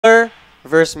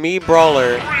versus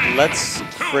MiiBrawler. Let's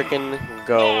frickin'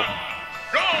 go.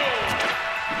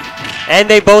 And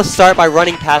they both start by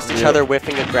running past each other,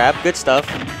 whiffing a grab. Good stuff.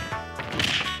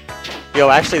 Yo,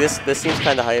 actually, this seems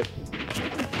kind of hype.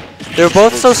 They're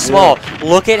both so small.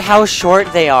 Look at how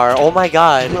short they are. Oh my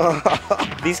god.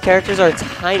 These characters are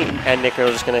tiny. And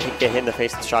NickRiddle just gonna get hit in the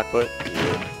face with the shock put.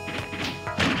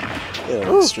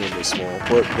 Yeah, extremely small.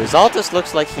 But Xaltis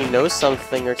looks like he knows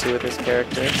something or two with this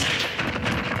character.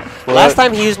 Last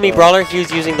time he used MiiBrawler, he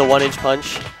was using the 1-inch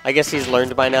punch. I guess he's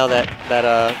learned by now that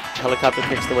helicopter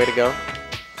kick's the way to go.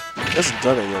 He hasn't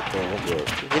done it yet though.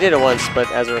 But He did it once, but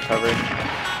as a recovery.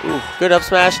 Ooh, good up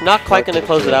smash. Not quite gonna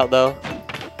close it out though.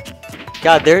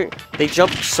 God, they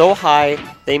jump so high.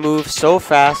 They move so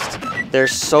fast. They're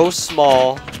so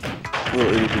small.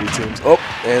 Little itty bitty teams. Oh,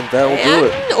 and that'll do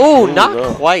it. Oh,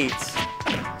 not quite.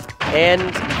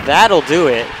 And that'll do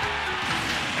it.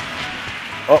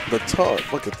 Oh, the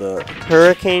taunt. Look at that.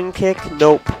 Hurricane kick?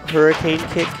 Nope. Hurricane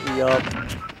kick? Yup.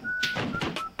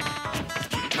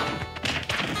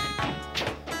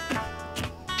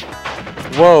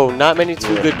 Whoa, not many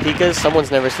too good Pikas.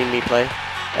 Someone's never seen me play.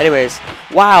 Anyways,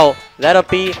 wow, that up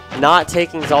B not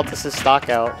taking Xaltis' stock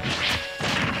out.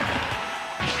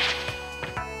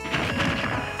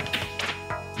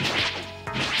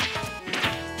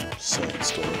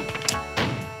 Sandstorm.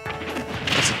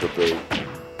 That's a debate.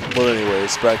 But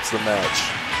anyways, back to the match.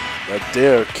 That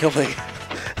dare killing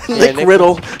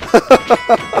NickRiddle.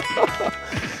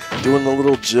 Doing the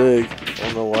little jig. I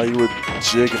don't know why you would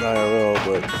jig in IRL,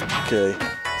 but okay.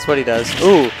 That's what he does.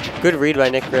 Ooh, good read by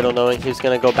NickRiddle knowing he was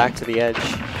going to go back to the edge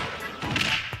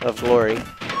of glory.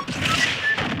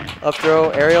 Up throw,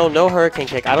 aerial, no hurricane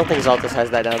kick. I don't think Xaltis has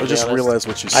that down. I just realized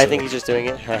what you said. I think he's just doing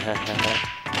it.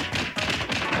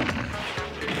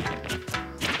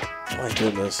 My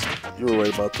goodness, you were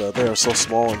right about that. They are so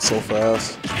small and so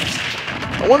fast.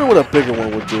 I wonder what a bigger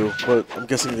one would do, but I'm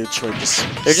guessing they tried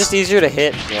to. They're just easier to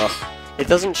hit. Ugh. It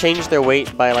doesn't change their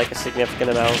weight by like a significant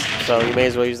amount, so you may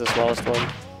as well use the smallest one.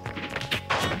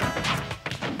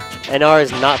 NR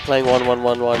is not playing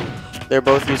 1-1-1-1. They're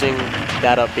both using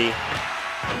that up B.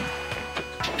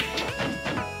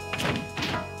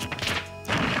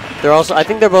 They're also, I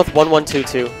think they're both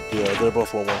 1-1-2-2. Yeah, they're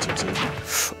both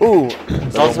 1-1-2-2. Ooh,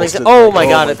 Xaltis makes it. Oh my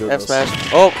god, F smash.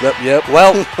 Oh, yep.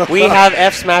 Well, we have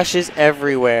F smashes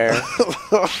everywhere.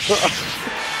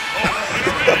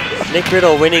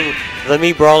 NickRiddle winning the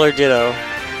MiiBrawler Ditto.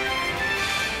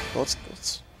 Let's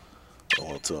I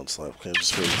want to unslap. Okay,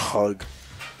 just really hug.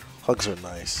 Hugs are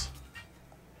nice.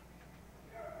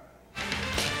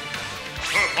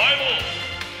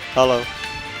 Hello.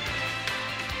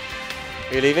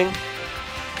 Are you leaving?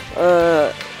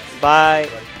 Bye.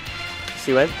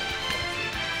 See you when?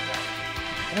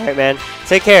 Alright, man.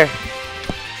 Take care.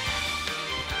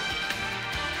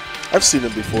 I've seen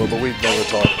him before, but we've never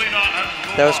talked.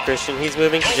 That was Christian. He's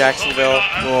moving to Jacksonville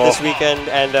this weekend,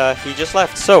 and he just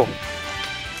left. So,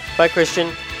 bye,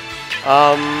 Christian.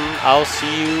 I'll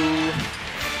see you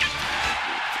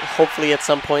hopefully at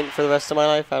some point for the rest of my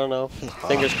life. I don't know.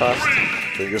 Fingers crossed.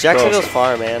 Fingers Jacksonville's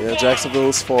crossed. far, man. Yeah,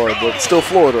 Jacksonville's far, but still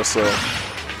Florida, so.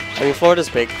 I mean, Florida's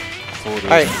big.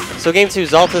 Alright, so game 2,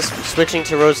 Xaltis switching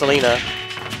to RosaLuma.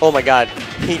 Oh my god,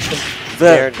 he just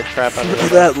dared the crap out of him.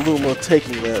 That Luma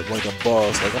taking that like a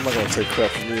boss. Like, I'm not going to take crap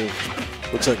from you.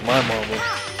 Looks like my mama.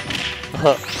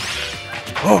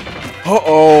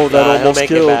 Uh-oh, that almost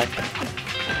killed. It back.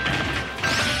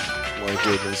 My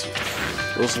goodness.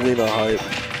 RosaLuma hype.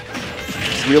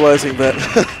 Realizing that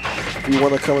if you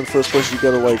want to come in first place, you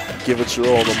got to like give it your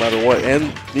all no matter what.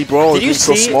 And MiiBrawler is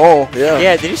so small. Yeah.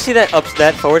 Yeah, did you see that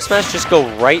that forward smash just go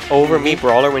right over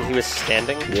MiiBrawler when he was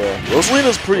standing? Yeah.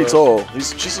 RosaLuma's pretty tall.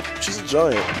 She's a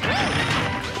giant.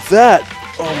 That,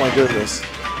 oh my goodness.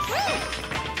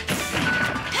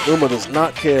 Luma does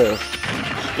not care.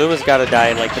 Luma's got to die,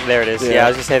 and like, there it is. Yeah, I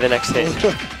was going to say the next hit.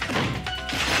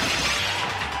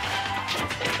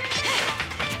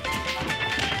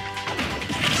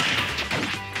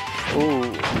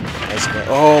 Ooh. Nice.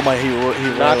 Oh, my, he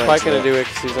not quite going to do it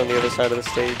because he's on the other side of the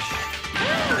stage.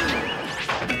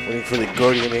 Waiting for the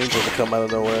Guardian Angel to come out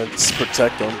of nowhere and just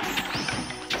protect him.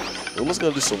 Luma's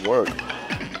going to do some work.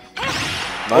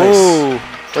 Nice. Ooh.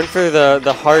 Went for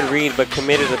the hard read, but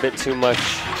committed a bit too much.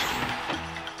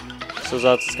 So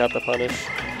Xaltis got the punish.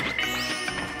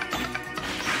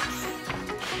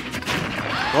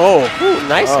 Oh! Ooh,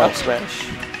 nice up smash.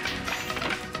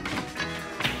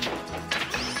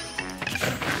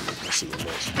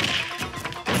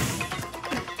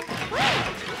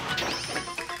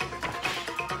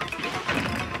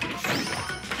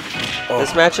 Oh.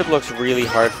 This matchup looks really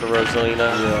hard for RosaLuma.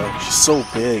 Yeah, she's so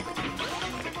big.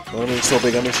 I mean, so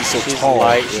big. I mean, she's so she's tall.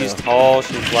 Light. Yeah. She's tall.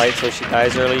 She's light, so she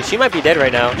dies early. She might be dead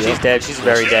right now. Yep. She's dead. She's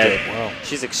very dead. Wow.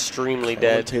 She's extremely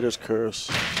dead. Commentator's curse.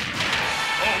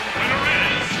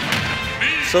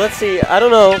 So let's see. I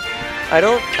don't know.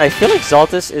 I feel like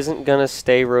Xaltis isn't gonna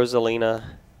stay RosaLuma.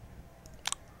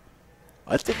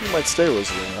 I think he might stay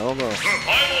Rosalina. I don't know.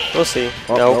 We'll see.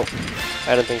 Oh, nope.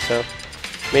 I don't think so.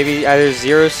 Maybe either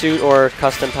Zero Suit or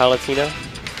Custom Palutena.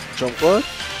 Jump blood?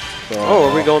 Oh,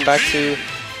 are we going back to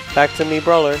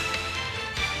MiiBrawler?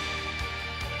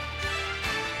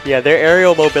 Yeah, their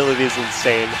aerial mobility is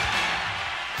insane.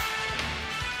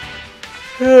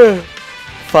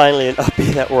 Finally, an up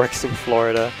B that works in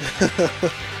Florida.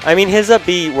 I mean, his up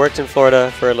B worked in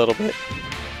Florida for a little bit.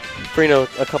 For, you know,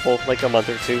 like a month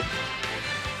or two.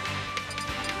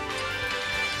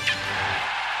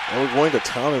 And we're going to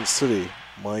Town and City.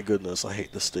 My goodness, I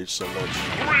hate this stage so much. 3,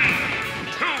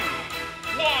 2,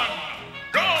 1,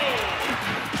 go!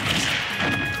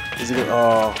 Is he gonna,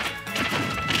 oh.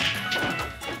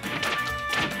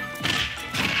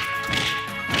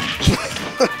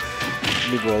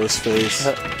 MiiBrawler's face.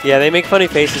 Yeah, they make funny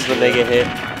faces when they get hit.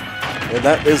 And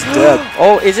that is dead.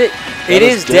 Oh, is it? It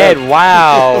is dead. dead.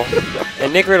 Wow.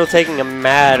 And NickRiddle taking a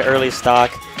mad early stock.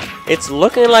 It's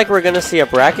looking like we're going to see a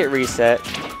bracket reset.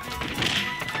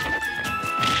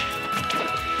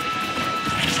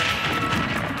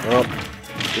 Oh,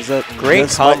 is that great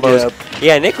combos?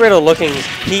 Yeah, NickRiddle looking.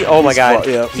 Oh my god.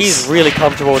 Yeah, he's really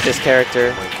comfortable with this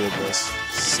character. Oh my goodness.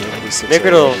 76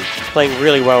 NickRiddle playing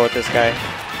really well with this guy.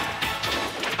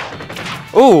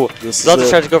 Ooh, Xaltis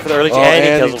tried to go for the early and he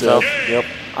kills himself. Yep.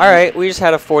 Alright, we just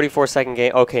had a 44-second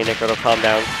game. Okay, NickRiddle, calm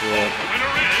down. Yeah.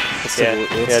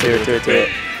 Do it.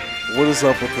 What is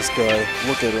up with this guy?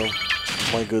 Look at him.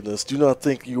 My goodness. Do not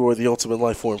think you are the ultimate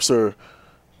life form, sir.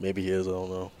 Maybe he is, I don't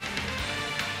know.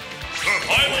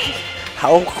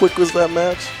 How quick was that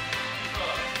match?